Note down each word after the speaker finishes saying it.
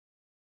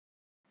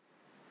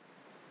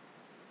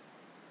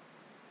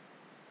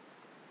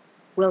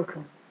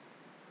Welcome.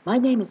 My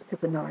name is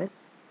Pippa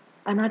Norris,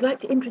 and I'd like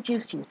to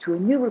introduce you to a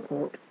new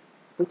report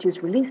which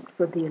is released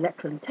from the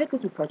Electoral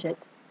Integrity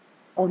Project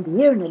on the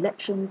year in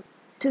elections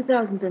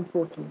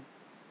 2014.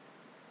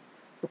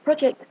 The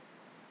project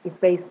is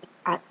based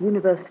at the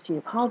University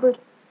of Harvard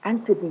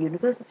and Sydney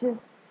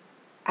universities,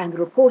 and the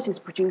report is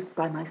produced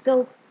by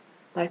myself,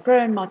 by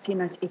Fran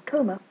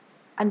Martinez-Icoma,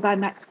 and by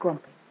Max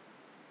Grumpy.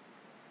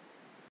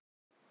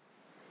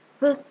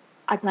 First,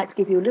 I'd like to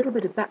give you a little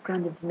bit of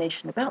background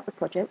information about the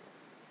project,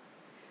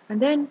 and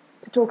then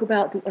to talk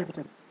about the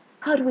evidence.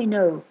 How do we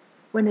know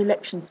when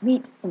elections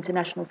meet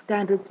international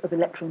standards of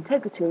electoral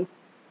integrity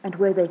and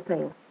where they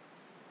fail?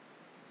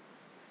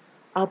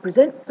 I'll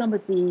present some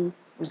of the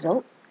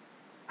results,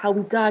 how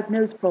we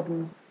diagnose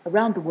problems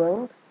around the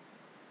world,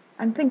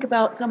 and think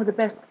about some of the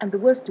best and the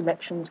worst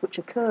elections which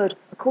occurred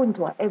according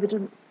to our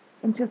evidence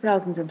in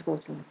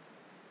 2014.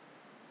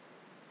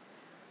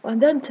 I'll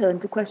then turn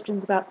to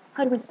questions about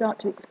how do we start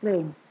to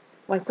explain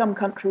why some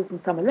countries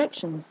and some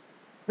elections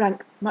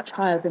rank much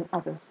higher than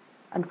others,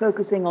 and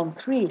focusing on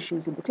three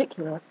issues in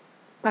particular: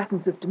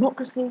 patterns of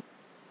democracy,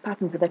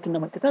 patterns of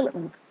economic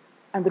development,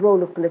 and the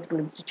role of political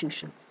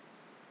institutions.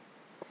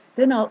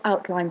 Then I'll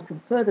outline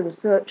some further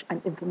research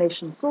and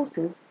information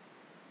sources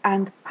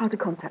and how to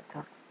contact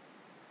us.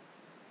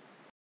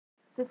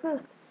 So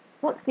first,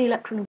 what's the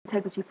Electoral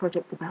Integrity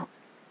Project about?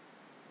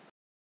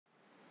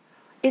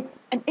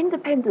 It's an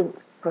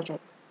independent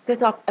project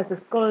set up as a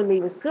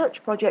scholarly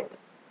research project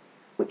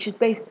which is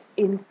based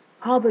in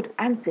Harvard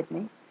and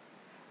Sydney,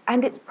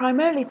 and it's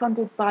primarily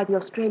funded by the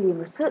Australian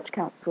Research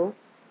Council,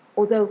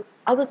 although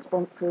other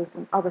sponsors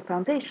and other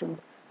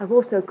foundations have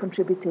also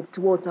contributed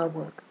towards our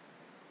work.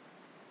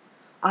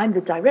 I'm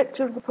the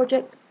director of the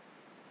project.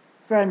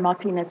 Fran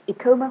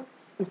Martinez-Icoma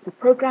is the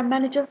program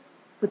manager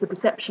for the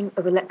Perception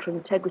of Electoral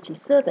Integrity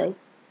Survey,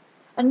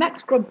 and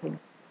Max Grumpy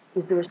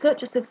is the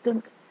research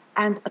assistant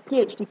and a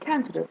PhD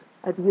candidate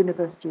at the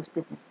University of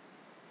Sydney.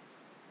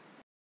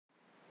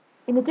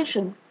 In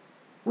addition,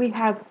 we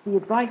have the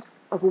advice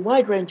of a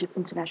wide range of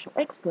international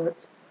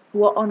experts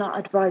who are on our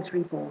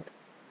advisory board,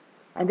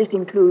 and this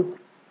includes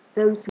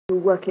those who are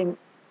working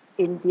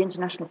in the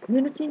international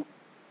community,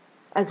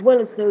 as well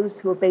as those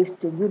who are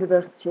based in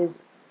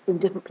universities in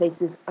different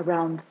places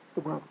around the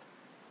world.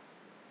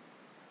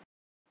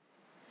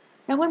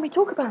 Now, when we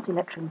talk about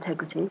electoral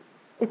integrity,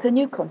 it's a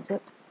new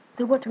concept,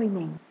 so what do we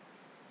mean?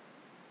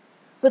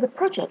 For the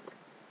project,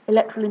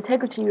 electoral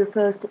integrity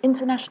refers to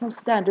international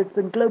standards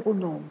and global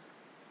norms.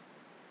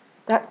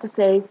 That's to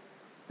say,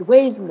 the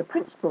ways and the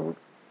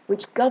principles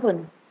which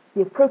govern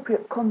the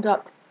appropriate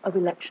conduct of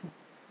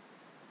elections.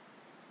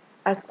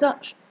 As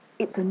such,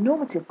 it's a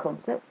normative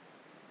concept,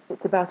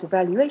 it's about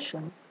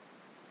evaluations,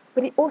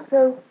 but it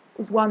also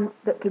is one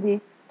that can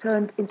be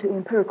turned into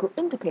empirical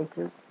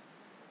indicators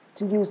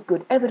to use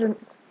good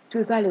evidence to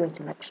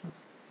evaluate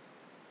elections.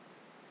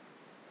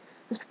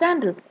 The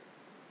standards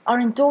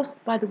are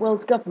endorsed by the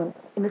world's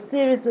governments in a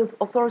series of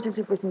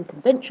authoritative written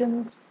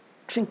conventions,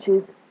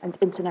 treaties, and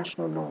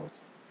international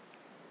laws.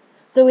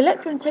 So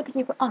electoral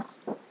integrity for us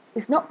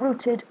is not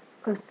rooted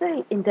per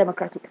se in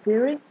democratic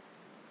theory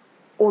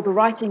or the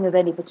writing of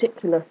any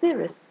particular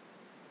theorist.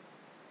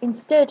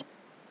 Instead,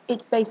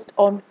 it's based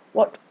on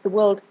what the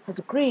world has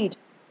agreed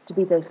to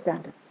be those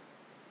standards.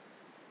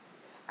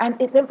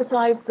 And it's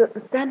emphasized that the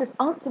standards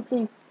aren't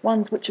simply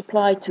ones which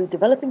apply to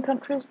developing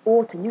countries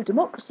or to new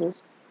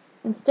democracies.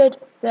 Instead,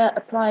 they're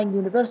applying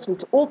universally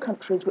to all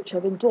countries which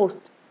have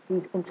endorsed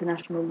these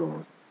international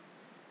laws.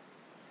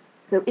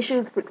 So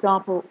issues, for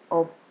example,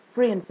 of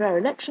free and fair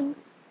elections,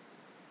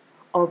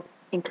 of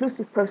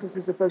inclusive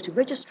processes of voter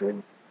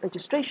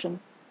registration,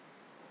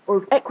 or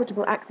of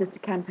equitable access to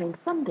campaign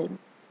funding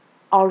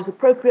are as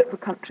appropriate for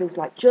countries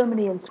like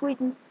Germany and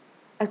Sweden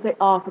as they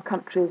are for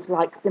countries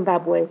like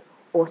Zimbabwe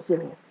or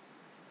Syria.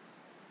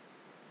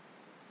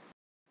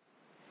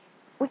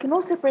 We can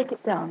also break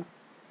it down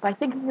by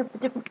thinking of the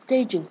different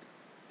stages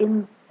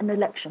in an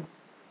election.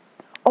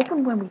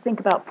 Often when we think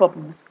about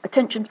problems,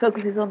 attention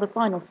focuses on the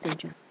final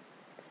stages.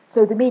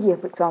 So the media,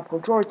 for example,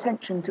 draw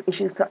attention to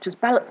issues such as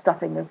ballot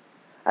stuffing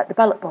at the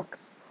ballot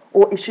box,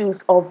 or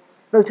issues of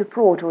voter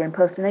fraud or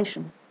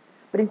impersonation.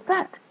 But in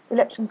fact,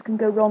 elections can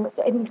go wrong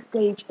at any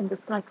stage in the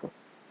cycle.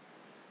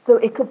 So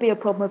it could be a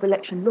problem of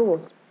election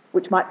laws,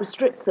 which might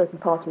restrict certain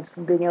parties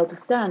from being able to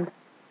stand,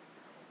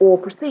 or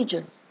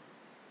procedures,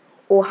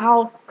 or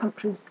how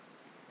countries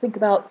think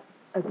about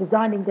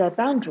designing their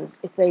boundaries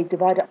if they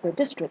divide up their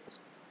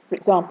districts. For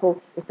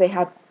example, if they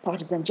have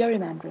partisan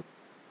gerrymandering.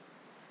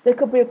 There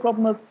could be a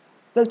problem of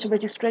voter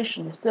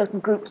registration if certain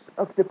groups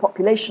of the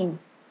population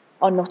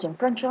are not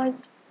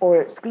enfranchised or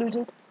are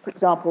excluded, for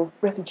example,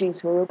 refugees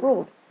who are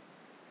abroad.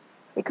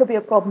 It could be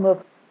a problem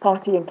of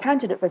party and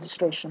candidate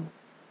registration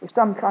if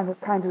some kind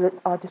of candidates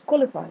are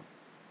disqualified.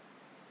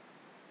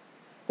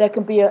 There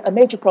can be a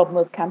major problem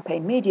of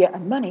campaign media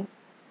and money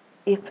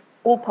if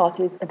all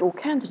parties and all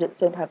candidates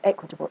don't have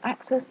equitable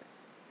access.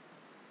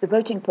 The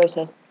voting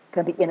process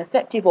can be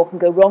ineffective or can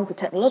go wrong for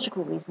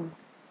technological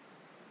reasons.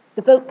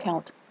 The vote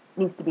count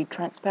needs to be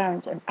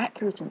transparent and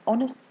accurate and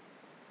honest.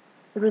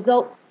 The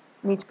results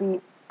need to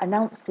be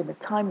announced in a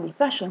timely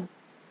fashion,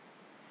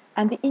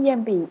 and the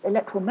EMB,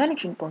 electoral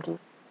management body,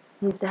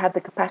 needs to have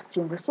the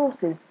capacity and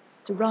resources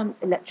to run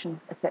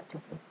elections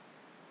effectively.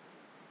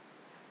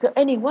 So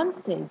any one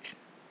stage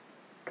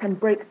can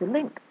break the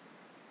link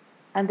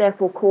and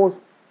therefore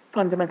cause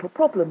fundamental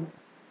problems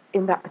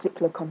in that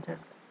particular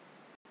contest.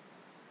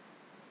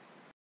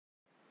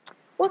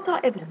 What's our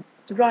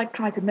evidence to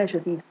try to measure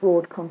these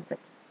broad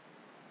concepts?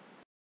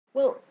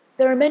 Well,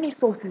 there are many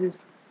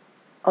sources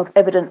of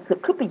evidence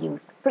that could be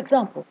used. For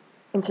example,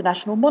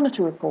 international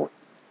monitor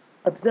reports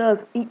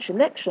observe each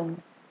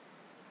election.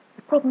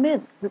 The problem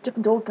is that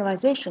different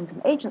organizations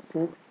and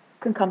agencies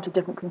can come to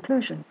different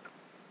conclusions.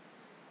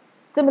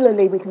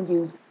 Similarly, we can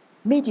use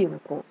media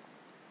reports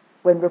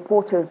when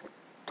reporters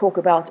talk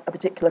about a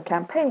particular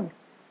campaign.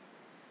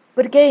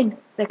 But again,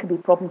 there can be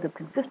problems of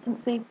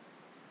consistency,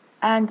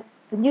 and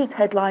the news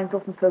headlines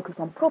often focus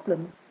on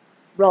problems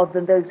rather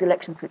than those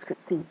elections which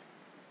succeed.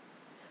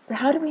 So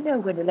how do we know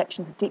when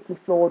elections are deeply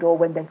flawed or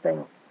when they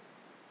fail?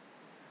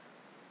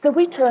 So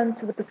we turn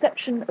to the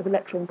Perception of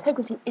Electoral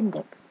Integrity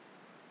Index,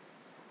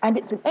 and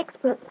it's an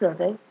expert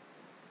survey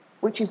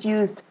which is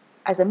used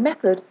as a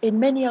method in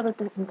many other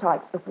different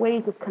types of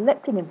ways of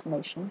collecting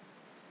information,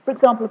 for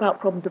example, about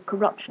problems of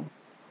corruption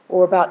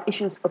or about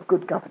issues of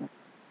good governance.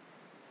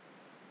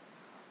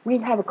 We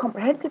have a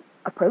comprehensive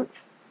approach.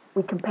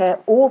 We compare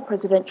all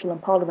presidential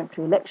and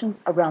parliamentary elections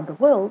around the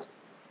world,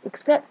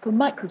 except for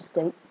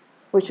microstates,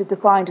 which are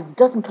defined as a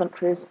dozen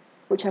countries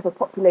which have a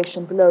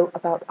population below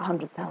about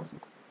 100,000.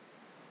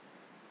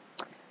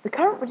 The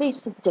current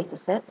release of the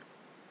dataset,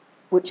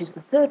 which is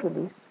the third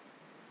release,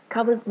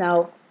 covers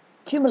now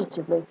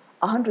cumulatively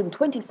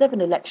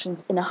 127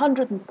 elections in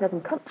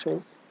 107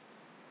 countries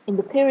in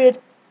the period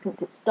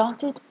since it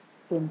started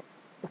in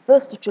the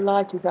 1st of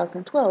July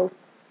 2012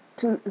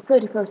 to the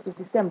 31st of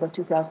December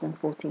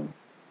 2014.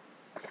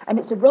 And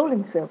it's a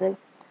rolling survey,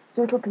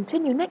 so it will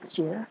continue next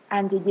year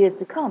and in years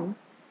to come,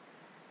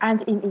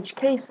 and in each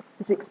case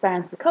this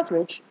expands the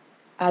coverage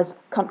as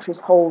countries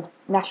hold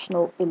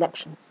national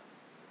elections.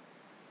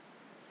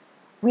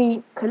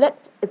 We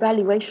collect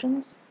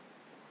evaluations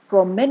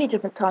from many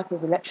different types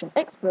of election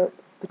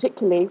experts,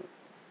 particularly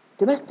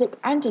domestic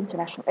and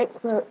international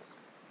experts,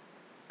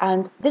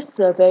 and this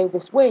survey,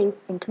 this wave,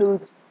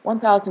 includes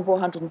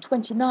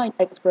 1,429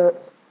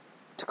 experts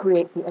to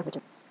create the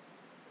evidence.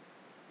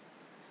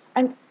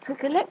 And to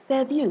collect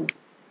their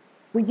views,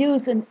 we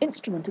use an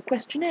instrument, a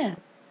questionnaire,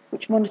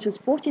 which monitors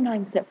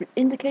 49 separate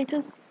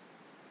indicators,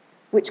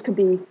 which can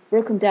be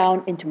broken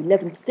down into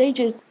 11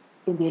 stages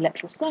in the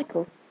electoral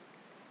cycle,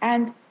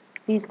 and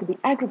these can be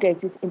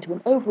aggregated into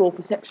an overall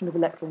Perception of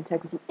Electoral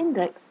Integrity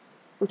Index,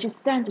 which is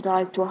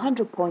standardized to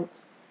 100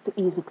 points for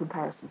ease of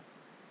comparison.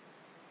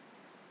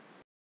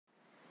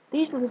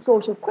 These are the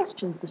sort of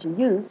questions that are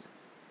used.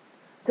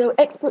 So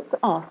experts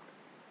are asked,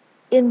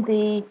 in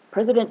the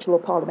presidential or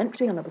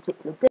parliamentary on a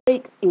particular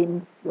date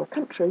in your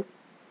country,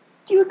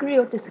 do you agree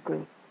or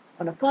disagree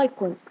on a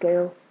 5-point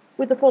scale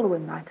with the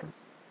following items?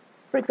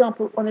 For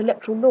example, on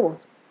electoral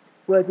laws,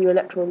 were the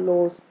electoral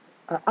laws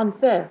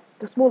unfair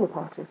to smaller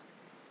parties?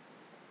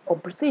 On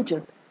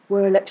procedures,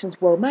 were elections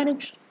well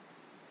managed?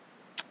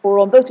 Or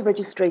on voter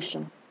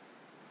registration,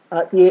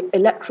 the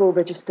electoral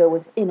register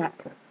was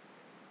inaccurate.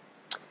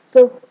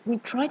 So we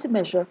try to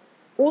measure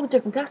all the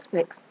different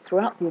aspects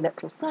throughout the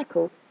electoral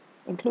cycle,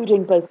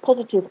 including both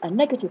positive and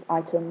negative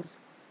items,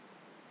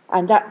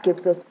 and that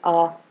gives us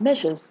our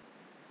measures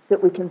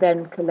that we can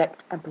then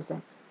collect and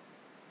present.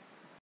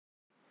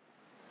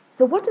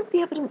 So what does the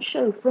evidence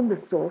show from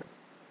this source?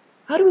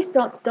 How do we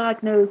start to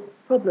diagnose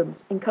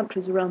problems in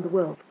countries around the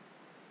world?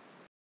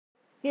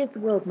 Here's the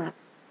world map,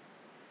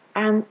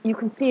 and you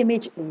can see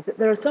immediately that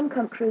there are some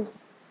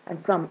countries and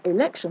some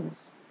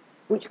elections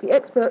which the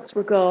experts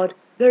regard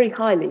very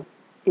highly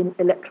in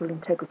electoral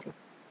integrity.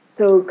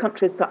 So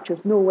countries such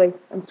as Norway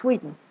and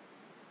Sweden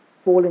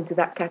fall into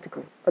that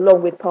category,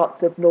 along with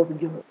parts of Northern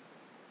Europe.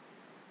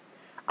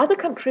 Other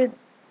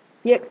countries,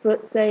 the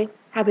experts say,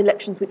 have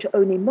elections which are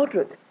only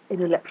moderate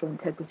in electoral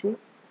integrity,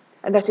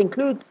 and that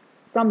includes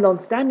some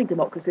long-standing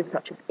democracies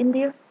such as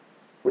India,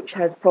 which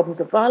has problems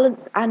of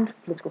violence and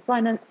political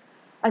finance,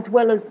 as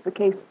well as the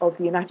case of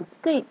the United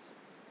States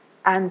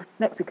and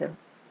Mexico.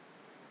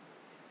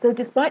 So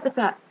despite the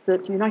fact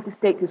that the United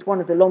States is one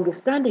of the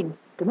longest-standing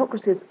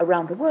democracies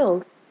around the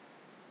world,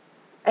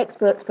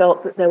 experts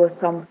felt that there were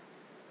some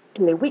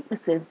clear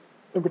weaknesses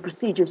in the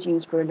procedures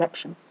used for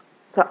elections,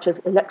 such as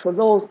electoral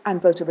laws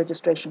and voter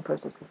registration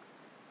processes.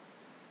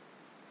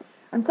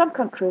 And some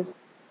countries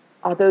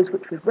are those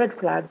which we've red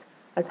flagged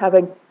as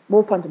having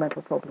more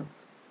fundamental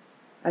problems.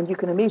 And you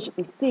can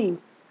immediately see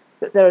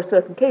that there are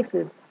certain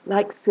cases,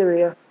 like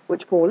Syria,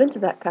 which fall into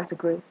that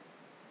category.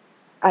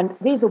 And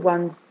these are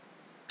ones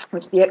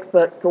which the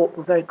experts thought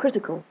were very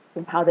critical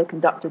in how they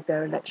conducted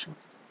their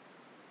elections.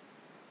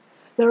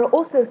 There are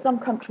also some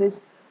countries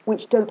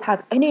which don't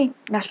have any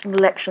national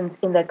elections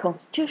in their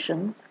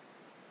constitutions,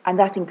 and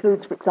that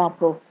includes, for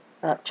example,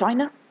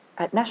 China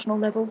at national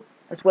level,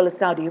 as well as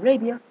Saudi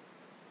Arabia.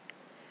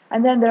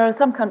 And then there are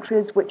some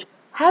countries which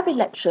have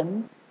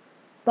elections,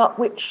 but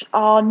which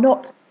are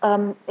not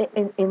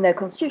in their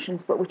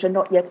constitutions, but which are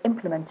not yet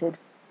implemented,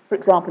 for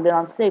example, in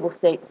unstable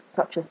states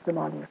such as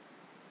Somalia.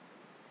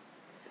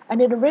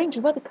 And in a range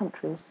of other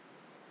countries,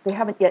 they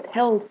haven't yet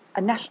held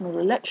a national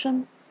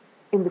election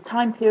in the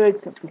time period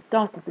since we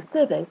started the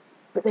survey,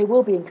 but they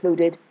will be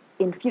included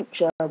in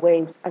future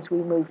waves as we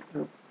move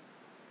through.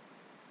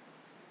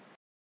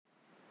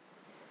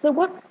 So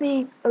what's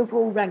the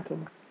overall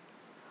rankings?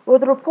 Well,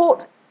 the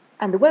report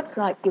and the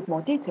website give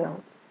more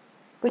details,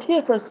 but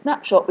here for a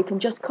snapshot we can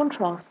just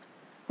contrast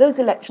those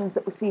elections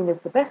that were seen as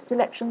the best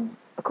elections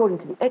according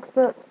to the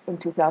experts in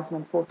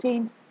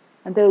 2014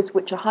 and those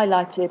which are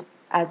highlighted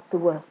as the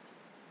worst.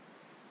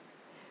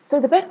 So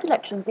the best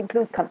elections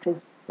includes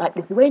countries like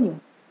Lithuania,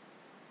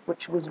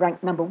 which was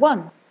ranked number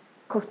 1,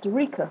 Costa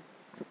Rica,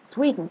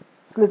 Sweden,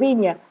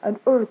 Slovenia and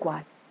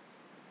Uruguay.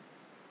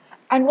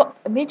 And what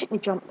immediately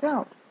jumps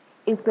out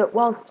is that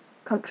whilst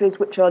countries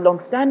which are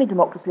long-standing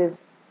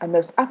democracies and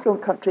most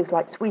affluent countries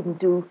like Sweden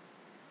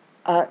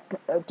are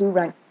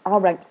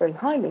ranked very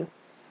highly,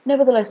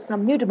 nevertheless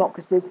some new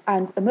democracies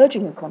and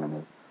emerging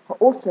economies are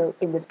also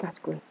in this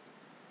category.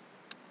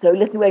 So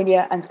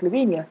Lithuania and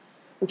Slovenia,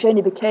 which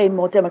only became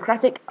more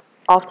democratic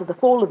after the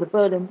fall of the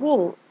Berlin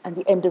Wall and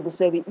the end of the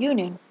Soviet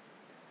Union,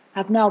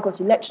 have now got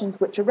elections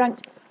which are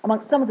ranked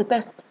amongst some of the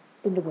best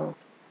in the world.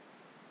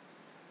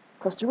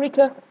 Costa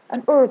Rica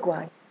and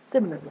Uruguay,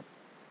 similarly.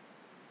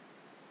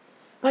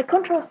 By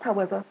contrast,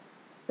 however,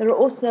 there are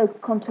also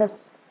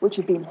contests which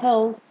have been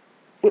held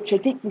which are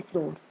deeply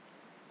flawed.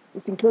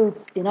 This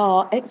includes, in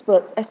our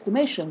experts'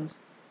 estimations,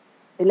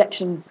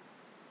 elections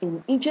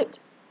in Egypt,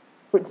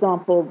 for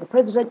example, the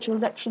presidential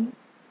election,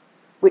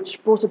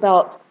 which brought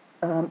about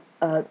the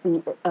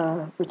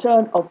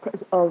return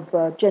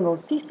of General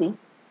Sisi,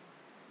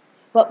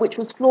 but which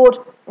was flawed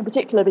in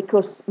particular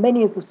because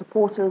many of the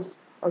supporters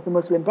of the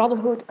Muslim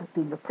Brotherhood had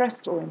been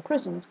repressed or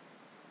imprisoned,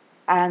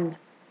 and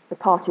the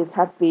parties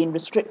had been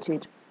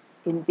restricted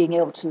in being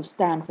able to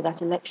stand for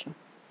that election.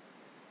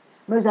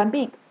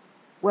 Mozambique,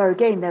 where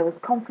again there was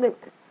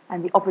conflict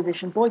and the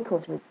opposition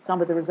boycotted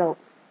some of the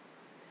results.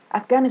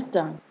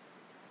 Afghanistan,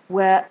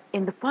 where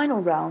in the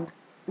final round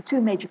the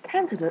two major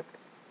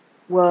candidates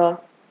were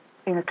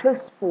in a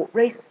close fought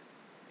race,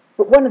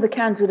 but one of the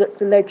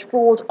candidates alleged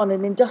fraud on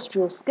an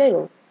industrial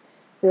scale.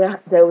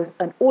 There was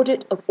an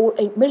audit of all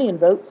 8 million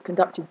votes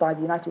conducted by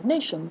the United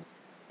Nations.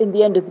 In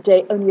the end of the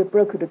day, only a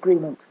brokered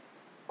agreement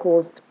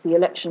caused the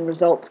election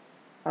result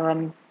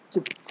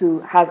to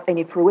have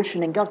any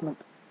fruition in government.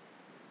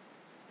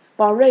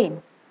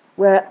 Bahrain,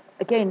 where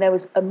again there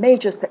was a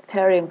major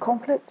sectarian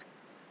conflict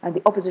and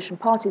the opposition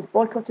parties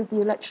boycotted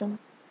the election,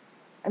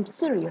 and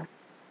Syria,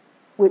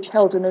 which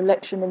held an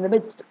election in the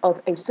midst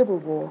of a civil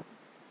war,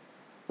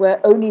 where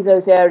only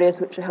those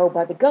areas which are held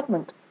by the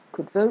government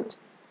could vote,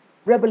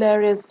 rebel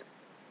areas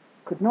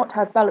could not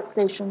have ballot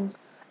stations,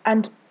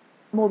 and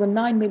more than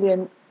 9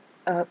 million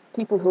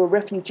people who are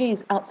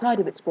refugees outside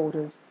of its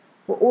borders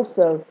were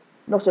also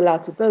not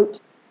allowed to vote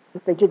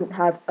if they didn't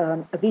have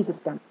a visa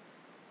stamp.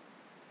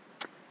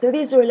 So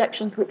these are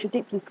elections which are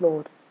deeply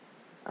flawed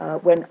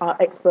when our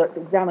experts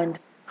examined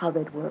how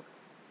they'd worked.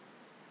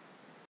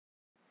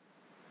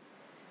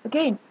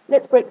 Again,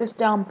 let's break this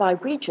down by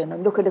region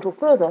and look a little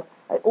further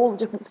at all the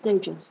different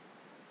stages.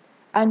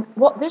 And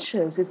what this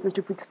shows is that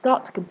if we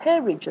start to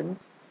compare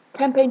regions,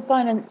 campaign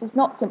finance is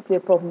not simply a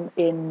problem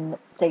in,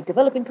 say,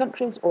 developing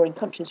countries or in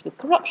countries with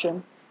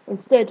corruption.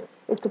 Instead,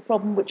 it's a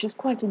problem which is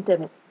quite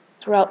endemic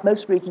throughout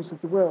most regions of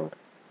the world.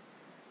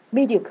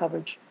 Media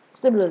coverage,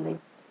 similarly,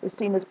 is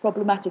seen as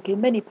problematic in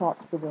many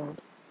parts of the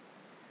world.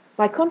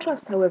 By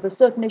contrast, however,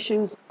 certain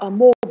issues are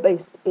more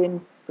based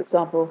in, for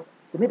example,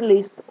 the Middle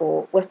East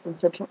or Western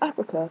Central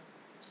Africa,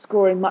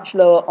 scoring much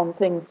lower on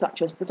things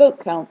such as the vote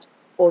count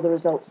or the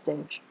result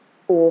stage,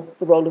 or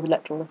the role of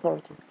electoral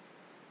authorities.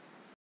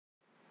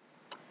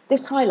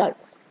 This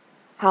highlights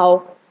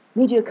how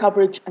media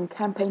coverage and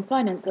campaign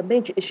finance are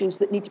major issues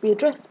that need to be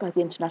addressed by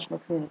the international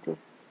community.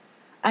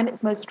 And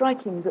it's most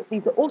striking that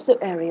these are also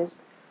areas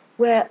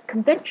where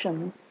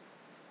conventions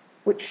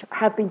which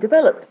have been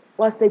developed,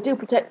 whilst they do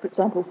protect, for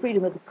example,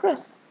 freedom of the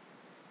press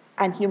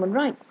and human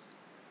rights,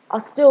 are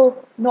still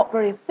not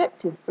very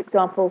effective, for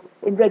example,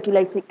 in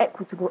regulating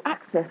equitable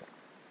access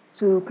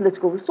to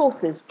political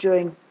resources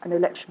during an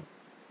election.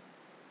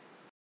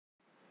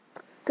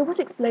 So what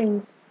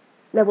explains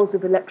levels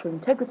of electoral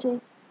integrity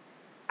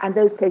and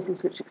those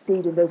cases which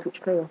succeed and those which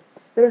fail?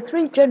 There are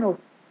 3 general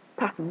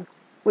patterns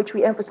which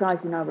we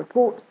emphasize in our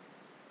report: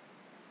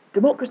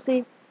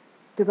 democracy,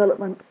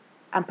 development,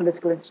 and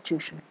political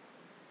institutions.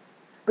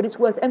 But it's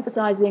worth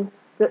emphasizing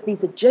that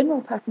these are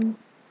general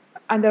patterns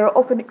and there are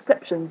often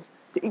exceptions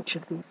to each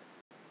of these.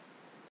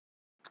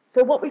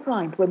 So what we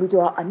find when we do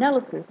our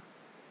analysis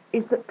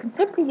is that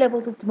contemporary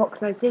levels of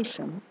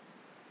democratization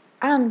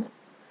and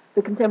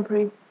the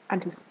contemporary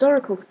and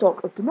historical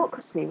stock of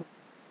democracy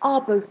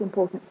are both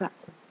important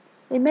factors.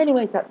 In many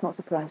ways, that's not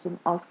surprising.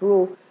 After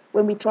all,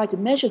 when we try to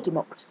measure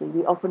democracy,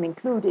 we often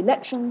include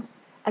elections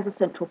as a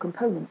central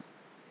component.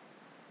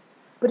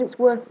 But it's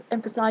worth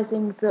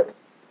emphasizing that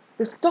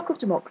The stock of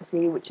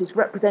democracy, which is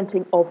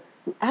representing of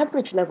the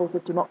average levels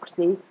of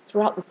democracy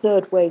throughout the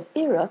third wave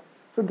era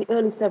from the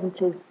early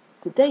 70s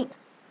to date,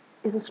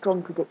 is a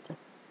strong predictor.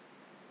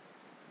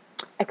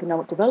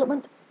 Economic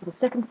development is a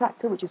second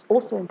factor which is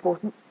also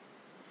important.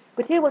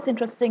 But here what's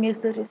interesting is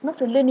that it's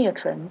not a linear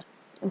trend.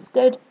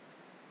 Instead,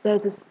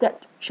 there's a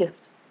stepped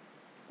shift,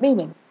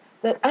 meaning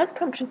that as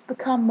countries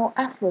become more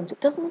affluent,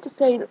 it doesn't mean to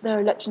say that their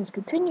elections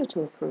continue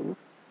to improve.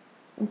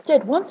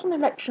 Instead, once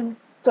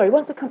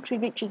a country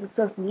reaches a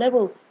certain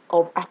level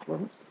of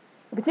affluence,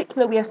 in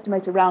particular we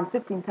estimate around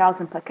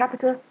 15,000 per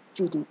capita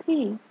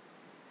GDP,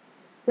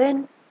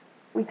 then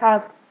we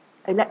have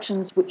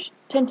elections which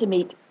tend to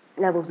meet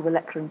levels of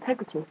electoral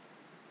integrity.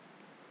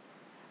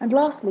 And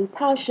lastly,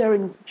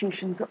 power-sharing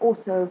institutions are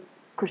also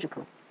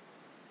critical.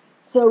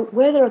 So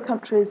where there are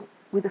countries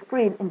with a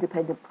free and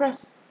independent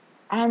press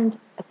and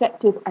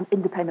effective and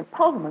independent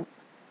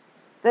parliaments,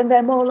 then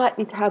they're more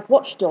likely to have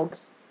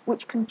watchdogs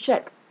which can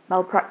check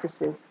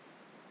malpractices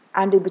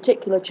and in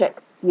particular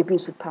check the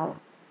abuse of power.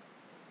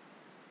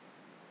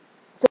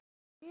 So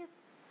here's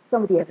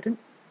some of the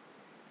evidence,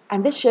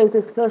 and this shows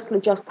us firstly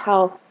just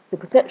how the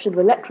perception of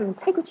electoral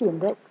integrity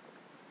index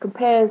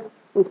compares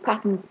with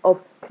patterns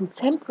of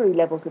contemporary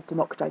levels of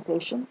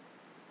democratization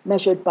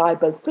measured by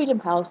both Freedom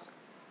House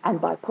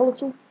and by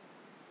Polity.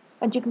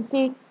 And you can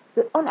see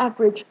that on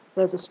average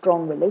there's a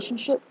strong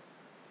relationship,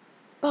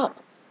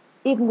 but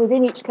even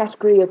within each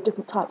category of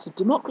different types of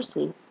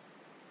democracy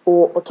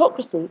or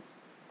autocracy,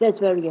 there's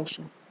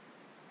variations.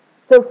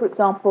 So, for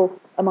example,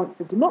 amongst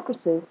the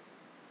democracies,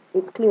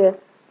 it's clear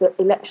that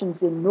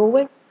elections in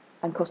Norway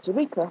and Costa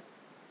Rica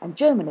and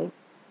Germany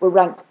were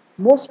ranked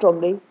more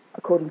strongly,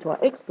 according to our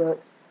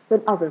experts,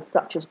 than others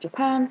such as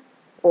Japan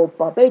or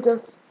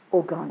Barbados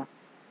or Ghana.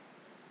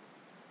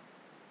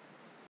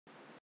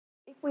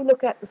 If we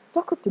look at the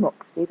stock of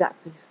democracy, that's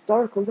the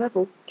historical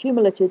level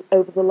accumulated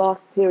over the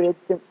last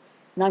period since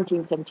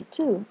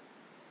 1972,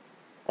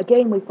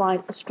 again we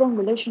find a strong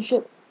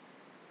relationship,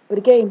 but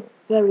again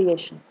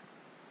variations.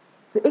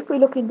 So if we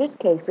look in this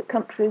case at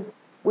countries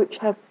which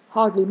have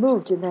hardly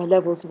moved in their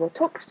levels of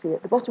autocracy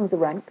at the bottom of the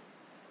rank,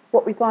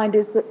 what we find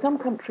is that some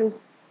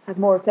countries have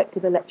more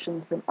effective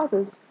elections than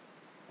others.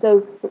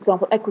 So, for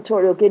example,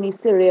 Equatorial Guinea,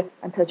 Syria,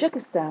 and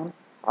Tajikistan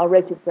are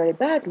rated very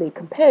badly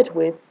compared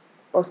with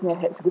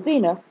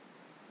Bosnia-Herzegovina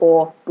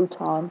or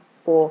Bhutan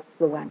or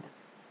Rwanda.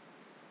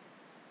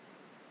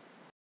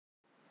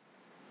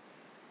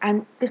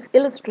 And this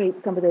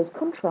illustrates some of those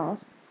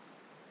contrasts.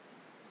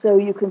 So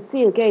you can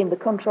see again the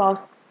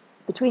contrast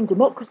between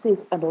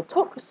democracies and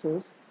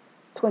autocracies,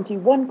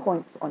 21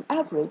 points on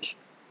average,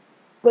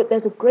 but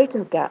there's a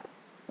greater gap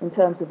in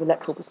terms of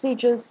electoral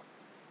procedures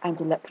and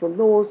electoral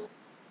laws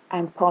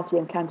and party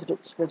and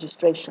candidates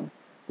registration.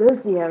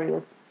 Those are the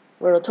areas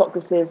where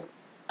autocracies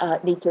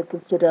need to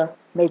consider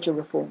major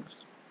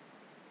reforms.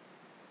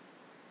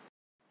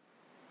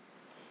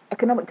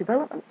 Economic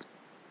development.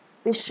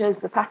 This shows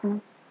the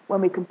pattern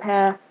when we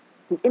compare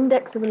the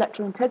index of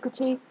electoral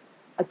integrity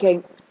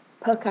against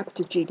per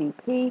capita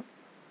GDP,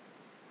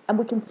 and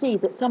we can see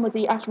that some of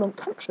the affluent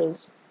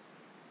countries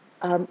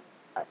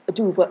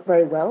do work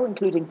very well,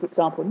 including, for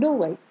example,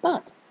 Norway,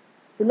 but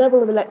the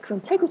level of electoral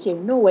integrity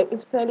in Norway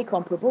is fairly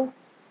comparable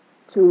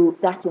to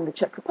that in the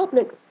Czech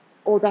Republic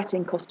or that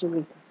in Costa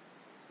Rica.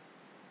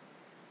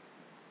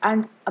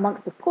 And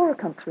amongst the poorer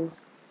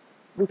countries,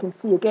 we can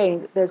see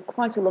again that there's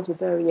quite a lot of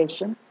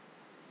variation.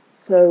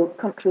 So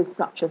countries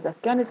such as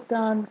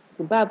Afghanistan,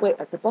 Zimbabwe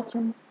at the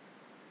bottom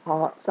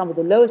are some of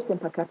the lowest in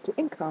per capita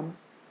income.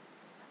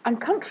 And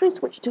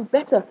countries which do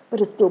better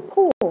but are still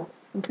poor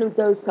include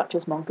those such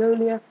as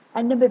Mongolia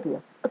and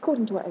Namibia,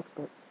 according to our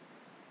experts.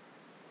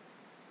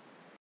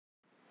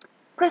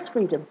 Press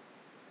freedom.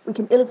 We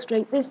can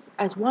illustrate this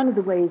as one of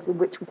the ways in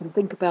which we can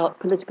think about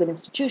political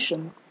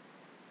institutions.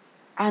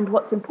 And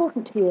what's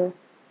important here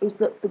is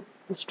that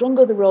the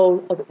stronger the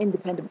role of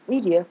independent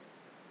media,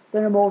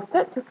 then the more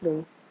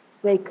effectively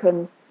they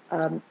can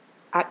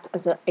act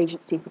as an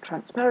agency for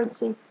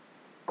transparency,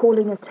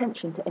 calling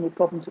attention to any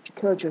problems which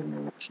occur during an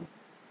election.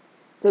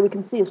 So we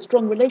can see a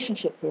strong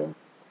relationship here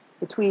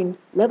between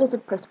levels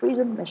of press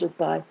freedom measured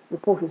by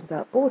Reporters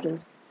Without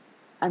Borders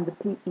and the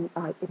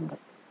PEI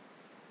index.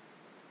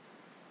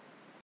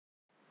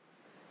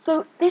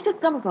 So this is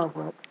some of our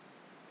work,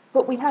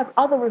 but we have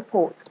other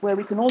reports where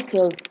we can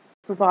also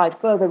provide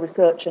further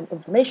research and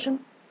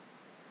information.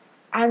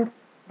 And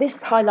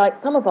this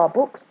highlights some of our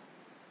books: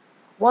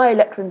 Why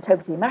Electoral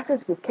Integrity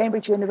Matters with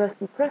Cambridge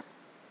University Press,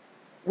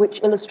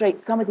 which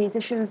illustrates some of these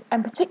issues,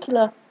 and in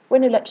particular,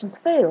 when elections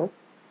fail,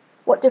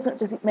 what difference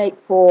does it make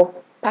for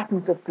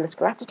patterns of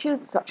political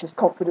attitudes, such as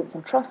confidence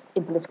and trust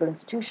in political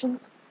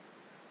institutions,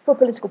 for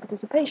political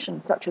participation,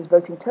 such as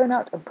voting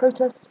turnout and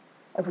protest,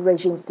 and for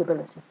regime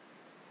stability.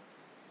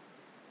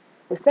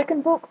 The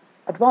second book,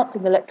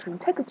 Advancing Electoral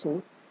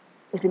Integrity,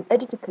 is an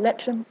edited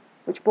collection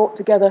which brought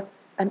together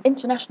an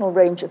international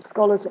range of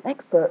scholars and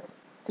experts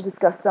to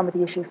discuss some of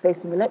the issues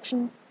facing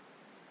elections.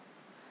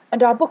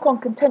 And our book on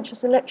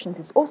contentious elections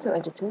is also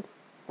edited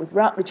with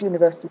Routledge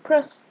University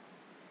Press,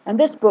 And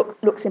this book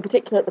looks in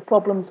particular at the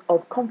problems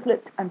of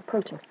conflict and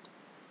protest,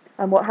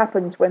 and what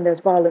happens when there's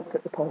violence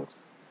at the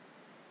polls.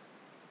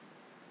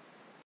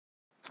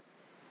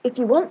 If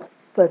you want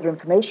further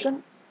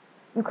information,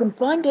 you can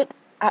find it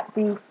at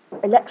the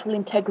Electoral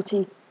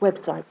Integrity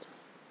website.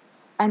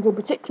 And in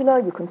particular,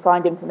 you can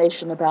find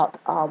information about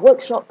our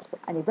workshops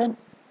and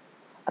events,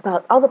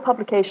 about other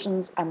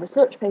publications and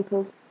research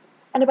papers,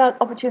 and about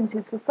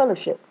opportunities for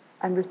fellowship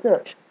and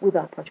research with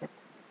our project.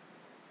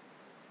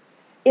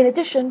 In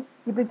addition,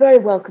 you'd be very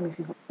welcome if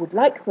you would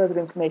like further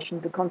information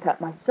to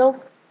contact myself,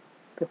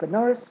 Pippa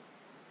Norris,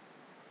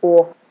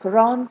 or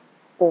Farhan,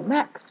 or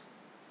Max,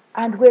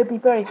 and we'll be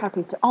very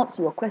happy to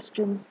answer your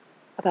questions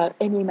about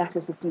any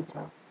matters of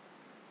detail.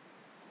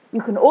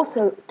 You can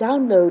also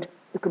download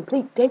the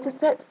complete data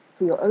set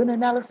for your own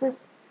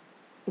analysis.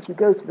 If you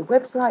go to the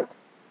website,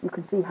 you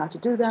can see how to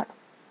do that,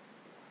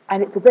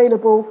 and it's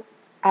available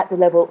at the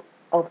level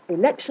of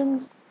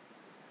elections,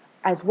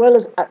 as well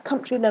as at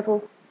country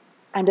level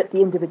and at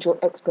the individual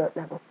expert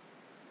level.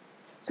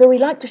 So we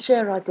like to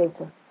share our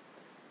data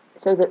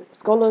so that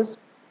scholars,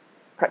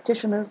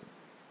 practitioners,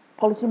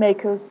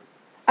 policymakers,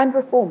 and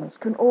reformers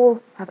can all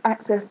have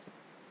access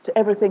to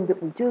everything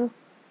that we do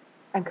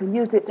and can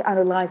use it to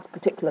analyse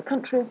particular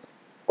countries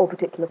or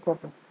particular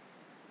problems.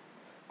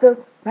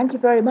 So thank you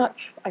very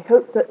much. I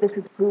hope that this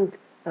has proved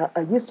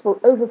a useful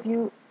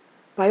overview.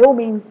 By all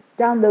means,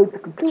 download the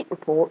complete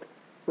report,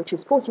 which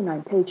is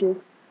 49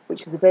 pages,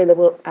 which is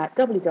available at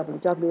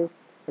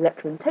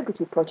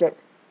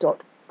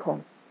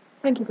www.electoralintegrityproject.com.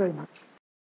 Thank you very much.